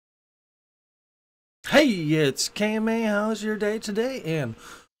Hey, it's KMA. How's your day today? And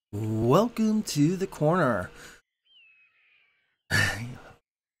welcome to the corner.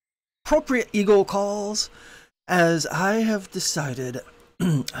 Appropriate eagle calls, as I have decided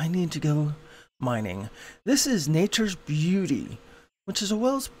I need to go mining. This is Nature's Beauty, which is a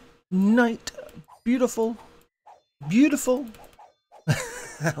Welsknight. Beautiful. Beautiful.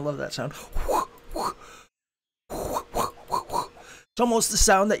 I love that sound. It's almost the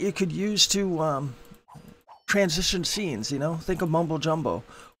sound that you could use to transition scenes, you know? Think of Mumbo Jumbo.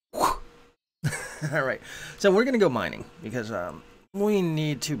 Alright, so we're going to go mining because we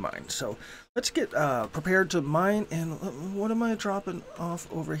need to mine. So let's get prepared to mine. And what am I dropping off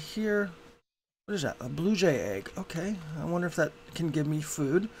over here? What is that? A blue jay egg. Okay, I wonder if that can give me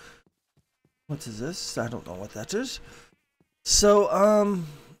food. What is this? I don't know what that is. So,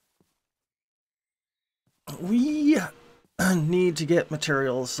 we need to get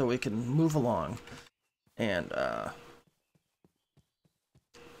materials so we can move along and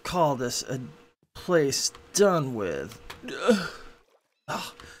call this a place done with.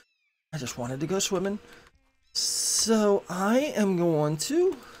 Oh, I just wanted to go swimming. So I am going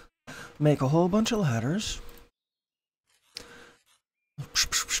to make a whole bunch of ladders.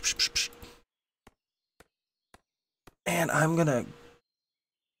 And I'm gonna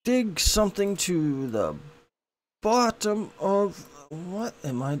dig something to the bottom of... What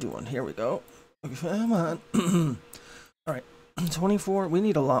am I doing? Here we go. Come on. Alright, 24. We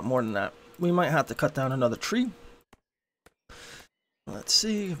need a lot more than that. We might have to cut down another tree. Let's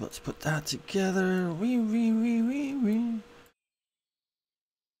see. Let's put that together.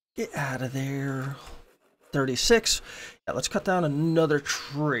 Get out of there. 36. Yeah, let's cut down another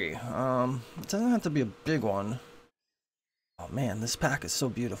tree. It doesn't have to be a big one. Oh man, this pack is so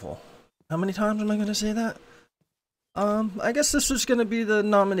beautiful. How many times am I going to say that? I guess this is going to be the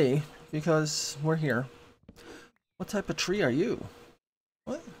nominee because we're here. What type of tree are you?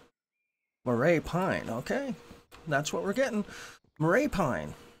 What? Moray pine. Okay, that's what we're getting. Moray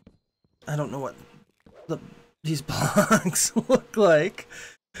pine. I don't know what these blocks look like,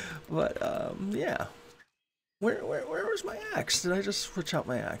 but yeah. Where was my axe? Did I just switch out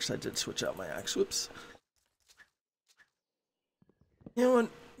my axe? I did switch out my axe. Whoops. You know what?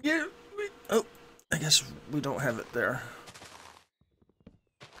 Yeah. Oh, I guess we don't have it there.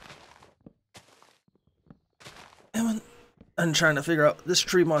 I'm trying to figure out, this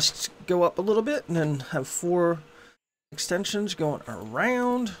tree must go up a little bit and then have 4 extensions going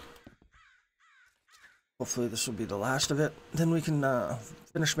around. Hopefully this will be the last of it. Then we can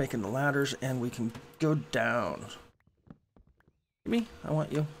finish making the ladders and we can go down. Me, I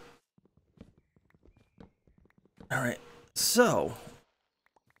want you. Alright, so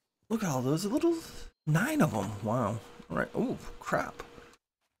look at all those little 9 of them. Wow. Alright, oh crap.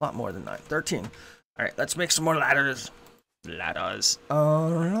 A lot more than 9. 13. Alright, let's make some more ladders. Ladders.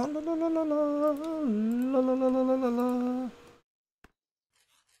 Alright,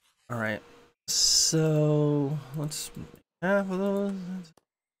 so let's make half of those.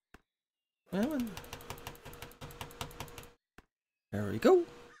 There we go.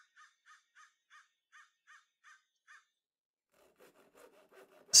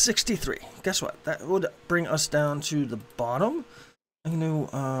 $63. Guess what? That would bring us down to the bottom. I'm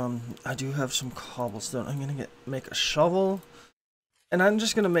gonna, I do have some cobblestone. I'm gonna make a shovel, and I'm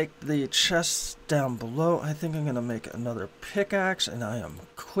just gonna make the chests down below. I think I'm gonna make another pickaxe, and I am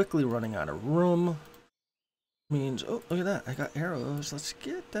quickly running out of room. Means, oh, look at that! I got arrows. Let's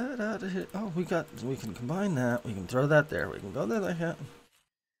get that out of here. Oh, we can combine that. We can throw that there. We can go there like that.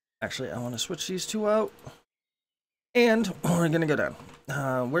 Actually, I want to switch these 2 out, and we're gonna go down.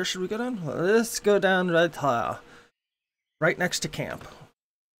 Where should we go down? Let's go down right here. Right next to camp.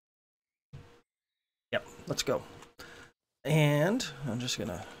 Yep, let's go. And I'm just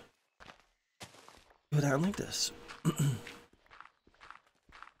gonna go down like this.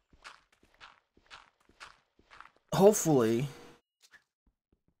 Hopefully,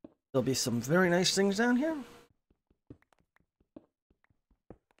 there'll be some very nice things down here.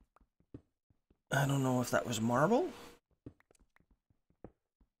 I don't know if that was marble.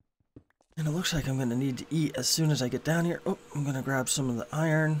 And it looks like I'm going to need to eat as soon as I get down here. Oh, I'm going to grab some of the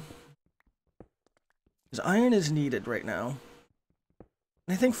iron. Because iron is needed right now. And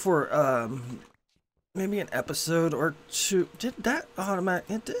I think for maybe an episode or 2. Did that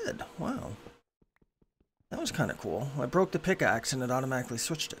automatically? It did. Wow. That was kind of cool. I broke the pickaxe and it automatically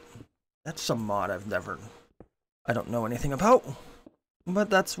switched it. That's some mod I don't know anything about.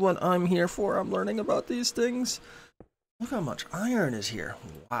 But that's what I'm here for. I'm learning about these things. Look how much iron is here.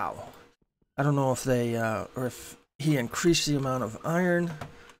 Wow. I don't know if they, or if he increased the amount of iron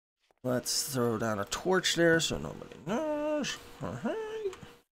Let's throw down a torch there so nobody knows. Alright.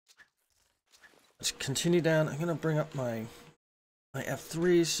 Let's continue down. I'm gonna bring up my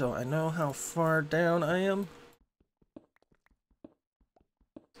F3 so I know how far down I am.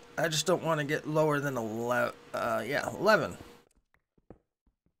 I just don't want to get lower than 11. Yeah, 11.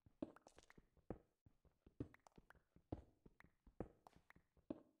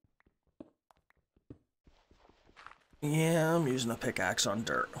 Yeah, I'm using a pickaxe on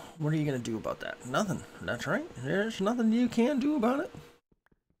dirt. What are you gonna do about that? Nothing. That's right. There's nothing you can do about it.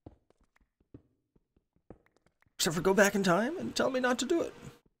 Except for go back in time and tell me not to do it.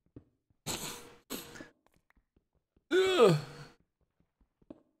 Ugh.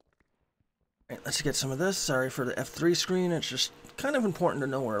 Right, let's get some of this. Sorry for the F3 screen. It's just kind of important to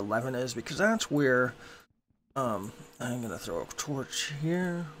know where 11 is because that's where I'm gonna throw a torch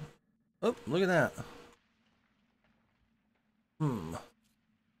here. Oh, look at that.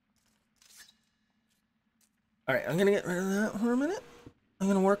 Alright, I'm gonna get rid of that for a minute. I'm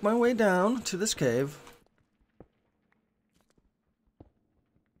gonna work my way down to this cave.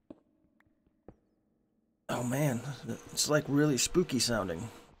 Oh man, it's like really spooky sounding.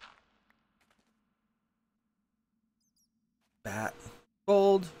 Bat.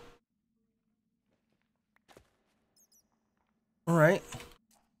 Gold. Alright.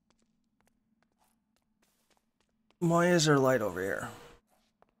 Why is there light over here?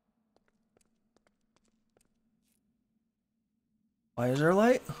 Why is there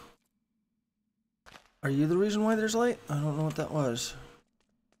light? Are you the reason why there's light? I don't know what that was.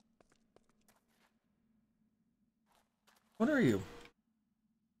 What are you?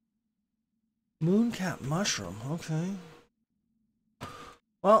 Mooncap mushroom, okay.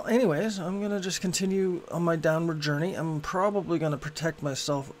 Well, anyways, I'm gonna just continue on my downward journey. I'm probably gonna protect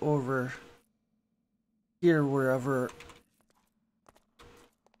myself over here, wherever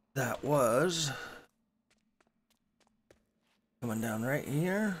that was. Coming down right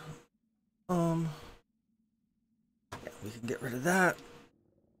here. Yeah, we can get rid of that.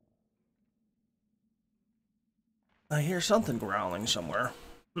 I hear something growling somewhere.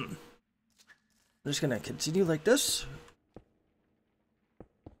 I'm just gonna continue like this.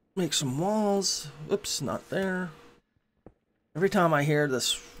 Make some walls. Oops, not there. Every time I hear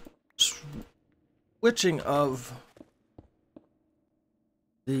this switching of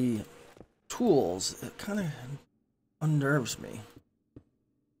the tools, it kind of unnerves me.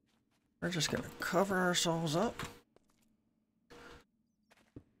 We're just gonna cover ourselves up.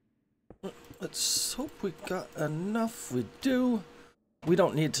 Let's hope we got enough. We do. We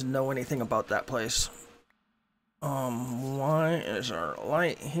don't need to know anything about that place. Why is our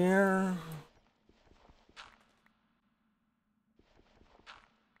light here?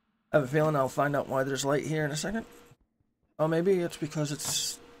 I have a feeling I'll find out why there's light here in a second. Oh, maybe it's because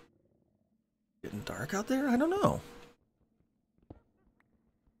it's getting dark out there? I don't know.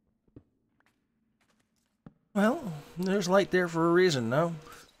 Well, there's light there for a reason, no?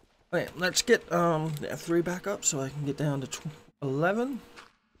 Okay, let's get the F3 back up so I can get down to 11.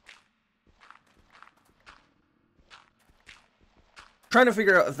 Trying to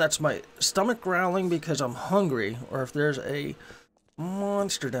figure out if that's my stomach growling because I'm hungry, or if there's a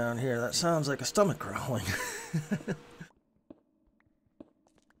monster down here that sounds like a stomach growling.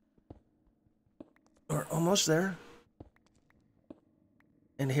 We're almost there.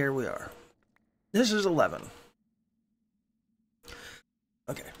 And here we are. This is 11.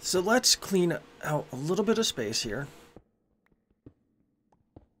 Okay, so let's clean out a little bit of space here.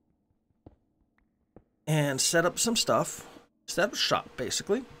 And set up some stuff. Set up shop,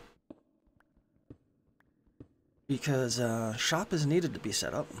 basically. Because shop is needed to be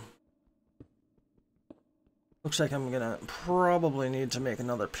set up. Looks like I'm gonna probably need to make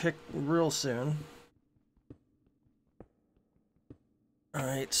another pick real soon.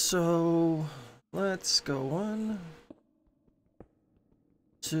 Alright, so let's go 1,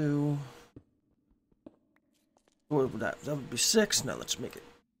 2. What would that would be 6. Now let's make it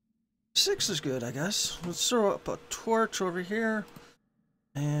 6 is good, I guess. Let's throw up a torch over here.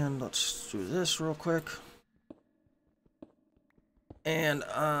 And let's do this real quick. And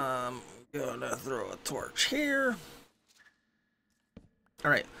I'm gonna throw a torch here.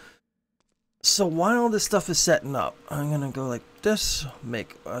 Alright. So while this stuff is setting up, I'm gonna go like this,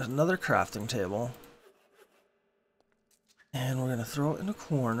 make another crafting table. And we're gonna throw it in a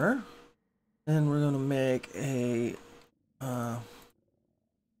corner. And we're gonna make a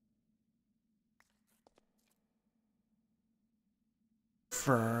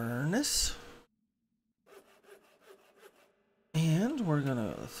furnace. And we're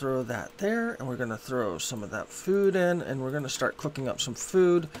gonna throw that there, and we're gonna throw some of that food in, and we're gonna start cooking up some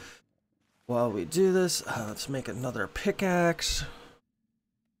food. while we do this, let's make another pickaxe.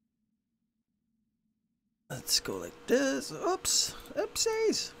 Let's go like this. Oops.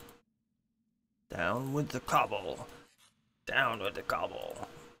 Oopsies. Down with the cobble. Down with the cobble.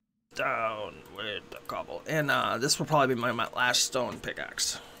 Down with the cobble. And this will probably be my last stone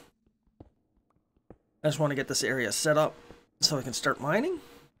pickaxe. I just want to get this area set up so I can start mining.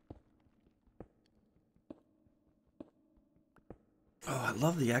 Oh, I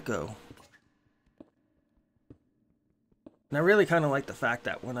love the echo. And I really kind of like the fact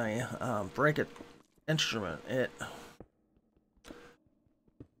that when I break an instrument, it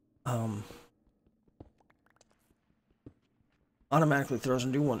automatically throws a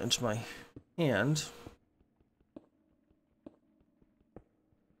new one into my hand.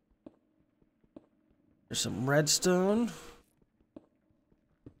 There's some redstone.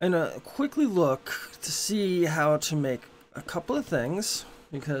 And quickly look to see how to make a couple of things,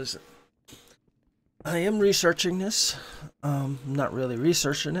 because I am researching this. Not really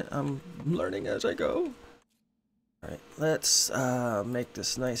researching it, I'm learning as I go. Alright, let's make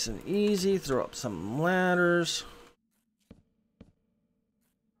this nice and easy. Throw up some ladders.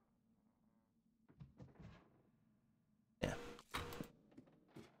 Yeah.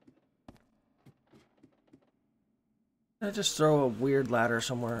 I just throw a weird ladder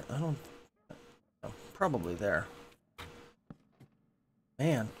somewhere. I don't... Oh, probably there.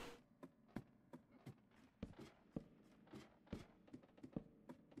 Man.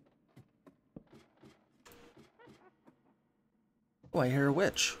 Oh, I hear a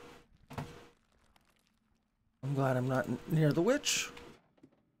witch. I'm glad I'm not near the witch.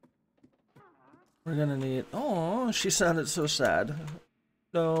 We're gonna need... Oh, she sounded so sad.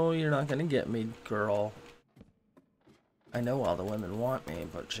 No, you're not gonna get me, girl. I know all the women want me,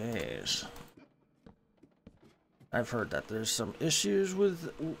 but jeez. I've heard that there's some issues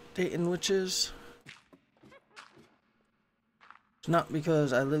with dating witches. It's not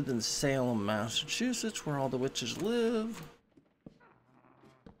because I lived in Salem, Massachusetts, where all the witches live.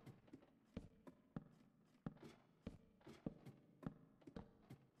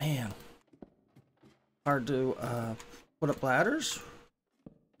 Man. Hard to put up ladders.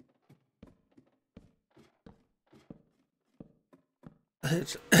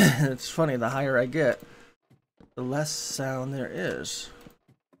 It's funny, the higher I get, the less sound there is.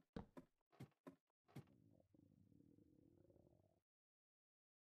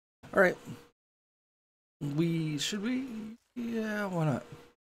 Alright. Should we? Yeah, why not?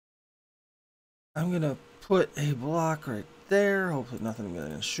 I'm gonna put a block right there. Hopefully nothing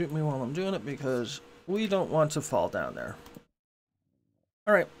gonna shoot me while I'm doing it, because we don't want to fall down there.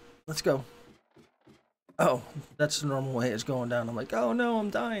 Alright, let's go. Oh, that's the normal way it's going down. I'm like, oh no,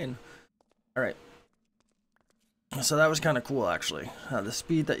 I'm dying. Alright. So that was kind of cool, actually. The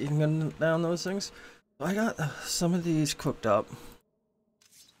speed that you can go down those things. So I got some of these cooked up.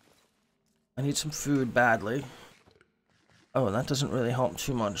 I need some food badly. Oh, that doesn't really help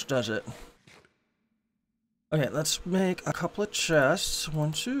too much, does it? Okay, let's make a couple of chests.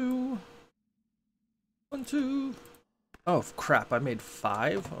 1, 2. 1, 2. Oh, crap, I made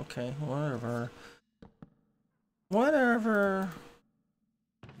 5? Okay, whatever. Whatever.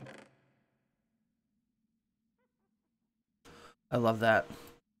 I love that.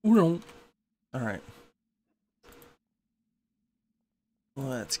 Alright.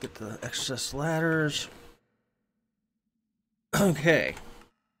 Let's get the excess ladders. Okay.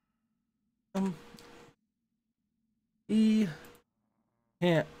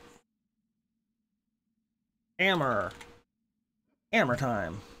 Hammer. Hammer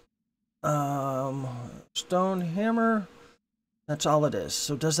time. Stone hammer. That's all it is.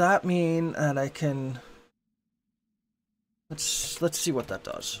 So does that mean that I can... Let's see what that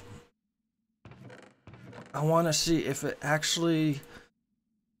does. I want to see if it actually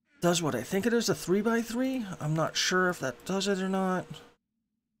does what I think it is, a 3x3. I'm not sure if that does it or not.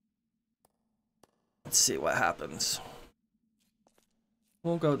 Let's see what happens.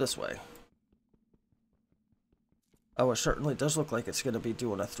 We'll go this way. Oh, it certainly does look like it's going to be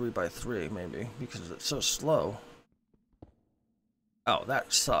doing a 3x3, maybe, because it's so slow. Oh,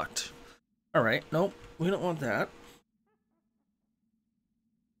 that sucked. Alright, nope, we don't want that.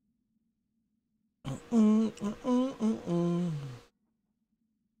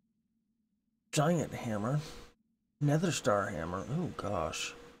 Giant hammer. Nether star hammer. Oh,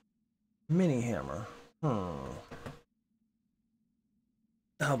 gosh. Mini hammer. How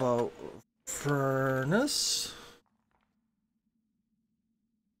about furnace?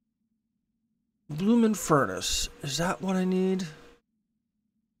 Bloomin' furnace. Is that what I need?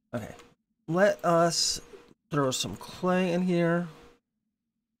 Okay. Let us throw some clay in here.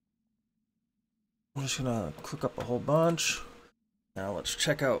 I'm just gonna cook up a whole bunch. Now let's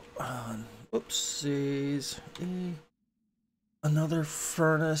check out, oopsies, another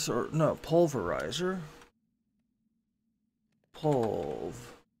furnace, or no, pulverizer.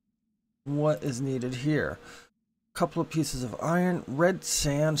 What is needed here? A couple of pieces of iron, red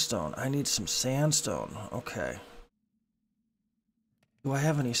sandstone. I need some sandstone. Okay. Do I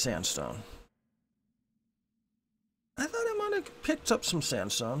have any sandstone? I thought I might have picked up some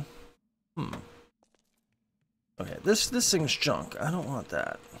sandstone. Okay, this thing's junk. I don't want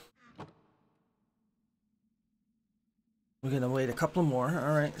that. We're gonna wait a couple more.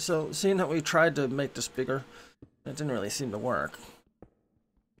 Alright, so seeing that we tried to make this bigger, it didn't really seem to work.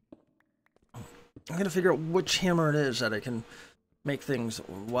 I'm gonna figure out which hammer it is that I can make things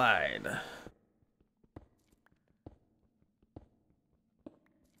wide.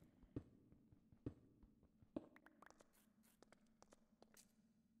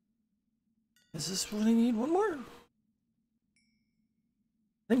 Is this what I need? One more? I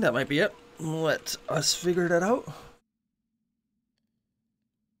think that might be it. Let us figure that out.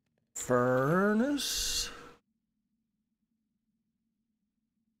 Furnace.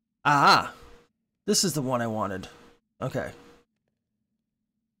 Ah! This is the one I wanted. Okay.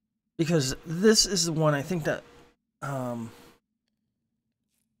 Because this is the one I think that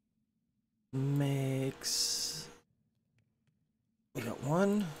makes... We got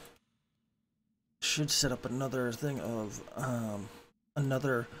one. Should set up another thing of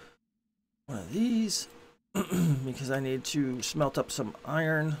another one of these because I need to smelt up some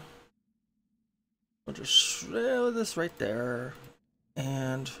iron. I'll just throw this right there,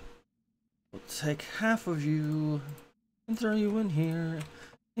 and we'll take half of you and throw you in here.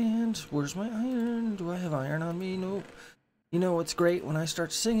 And where's my iron? Do I have iron on me? Nope. You know what's great when I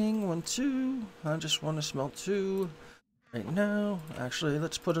start singing? 1, 2. I just want to smelt 2 right now. Actually,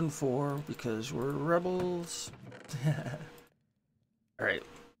 let's put in 4 because we're rebels. Alright,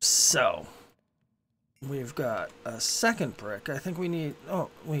 so we've got a second brick. I think we need... Oh,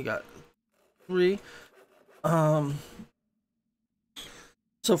 we got 3. So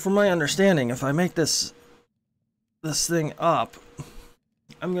from my understanding, if I make this thing up,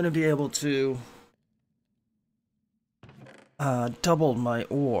 I'm going to be able to double my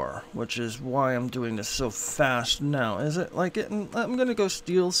ore, which is why I'm doing this so fast now. Is it like it? I'm going to go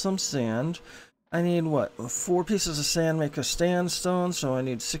steal some sand. I need, what, 4 pieces of sand make a sandstone, so I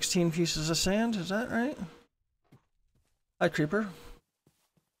need 16 pieces of sand. Is that right? Hi, Creeper.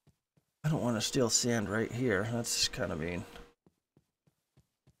 I don't want to steal sand right here. That's kind of mean.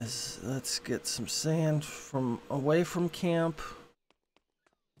 Let's get some sand from away from camp.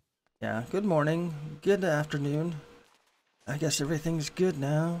 Yeah, good morning. Good afternoon. I guess everything's good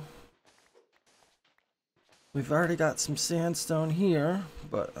now. We've already got some sandstone here,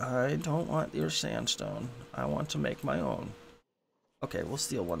 but I don't want your sandstone. I want to make my own. Okay, we'll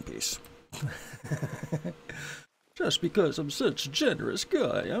steal 1 piece. Just because I'm such a generous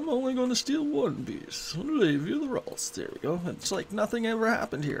guy, I'm only going to steal 1 piece. Leave you the rest. There we go. It's like nothing ever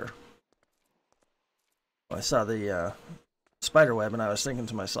happened here. I saw the spider web and I was thinking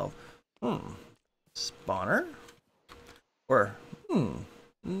to myself, spawner? Or,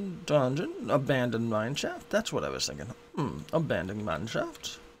 dungeon, abandoned mineshaft. That's what I was thinking. Abandoned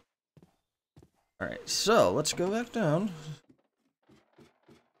mineshaft. Alright, so let's go back down.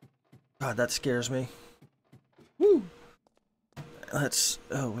 God, that scares me. Woo!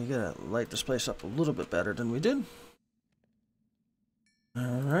 We gotta light this place up a little bit better than we did.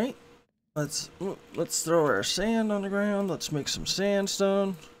 Alright. Let's throw our sand on the ground. Let's make some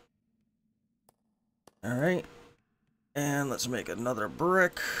sandstone. Alright. And let's make another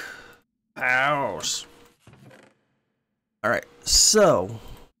brick house. Alright, so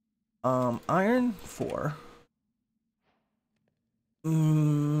iron 4.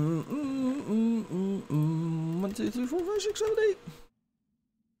 1, 2, 3, 4, 5, 6, 7, 8.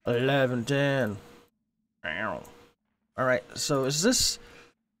 11, 10. Ow. Alright, so is this...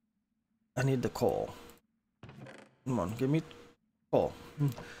 I need the coal. Come on, give me coal.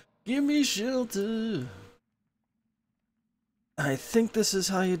 Give me shelter. I think this is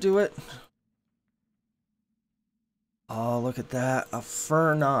how you do it. Oh, look at that. A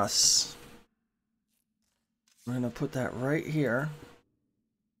furnace. We're going to put that right here.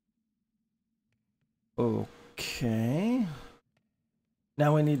 Okay.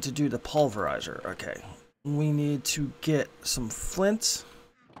 Now we need to do the pulverizer. Okay. We need to get some flint.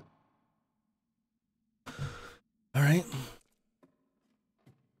 All right.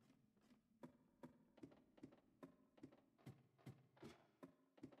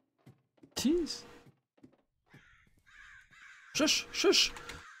 Jeez. Shush, shush.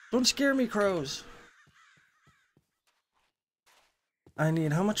 Don't scare me, crows. I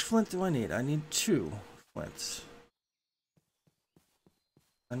need, how much flint do I need? I need 2 flints.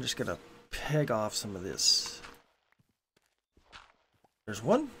 I'm just gonna peg off some of this. There's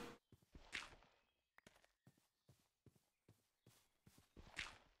 1.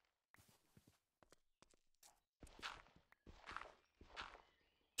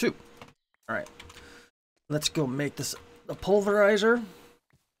 Two. Alright. Let's go make this a pulverizer.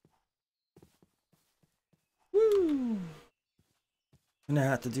 Woo! I'm gonna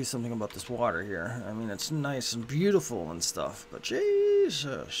have to do something about this water here. I mean, it's nice and beautiful and stuff, but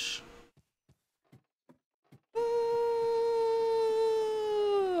Jesus.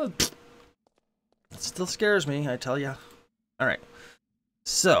 It still scares me, I tell ya. Alright.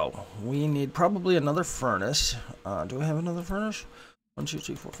 So, we need probably another furnace. Do I have another furnace? 1, 2,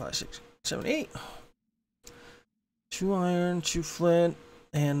 3, 4, 5, 6, 7, 8. 2 iron, 2 flint,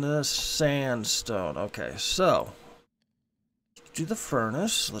 and a sandstone. Okay, so let's do the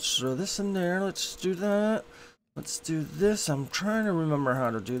furnace. Let's throw this in there. Let's do that. Let's do this. I'm trying to remember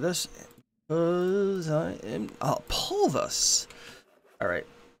how to do this. Because I am pulvis. Alright.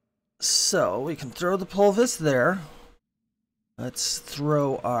 So we can throw the pulvis there. Let's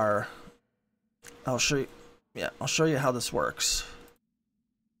throw our, I'll show you, yeah, I'll show you how this works.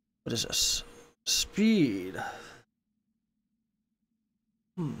 What is this? Speed.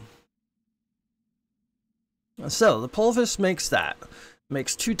 So the pulvis makes that.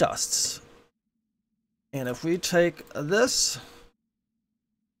 Makes 2 dusts. And if we take this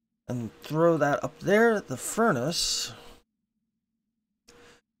and throw that up there, the furnace.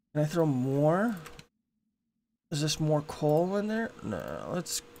 Can I throw more? Is this more coal in there? No,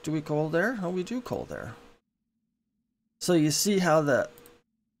 let's, do we coal there? Oh, we do coal there. So you see how the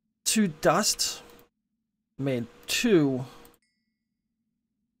 2 dust made 2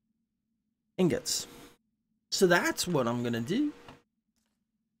 ingots. So that's what I'm gonna do.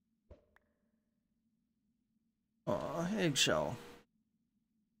 Aw, eggshell.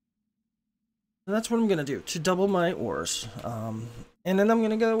 So that's what I'm gonna do to double my ores. And then I'm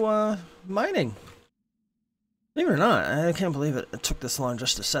gonna go mining. Believe it or not, I can't believe it took this long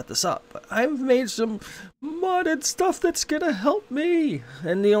just to set this up. But I've made some modded stuff that's gonna help me.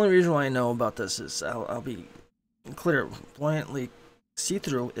 And the only reason why I know about this is I'll be clairvoyantly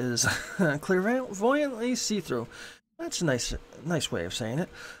see-through is clairvoyantly see-through. That's a nice way of saying it.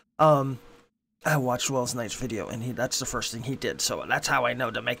 I watched Welsknight's video, and that's the first thing he did, so that's how I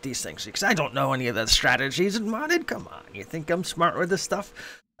know to make these things, because I don't know any of the strategies in modded. Come on, you think I'm smart with this stuff?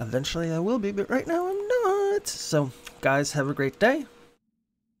 Eventually I will be, but right now I'm not. So, guys, have a great day.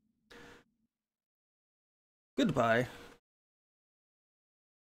 Goodbye.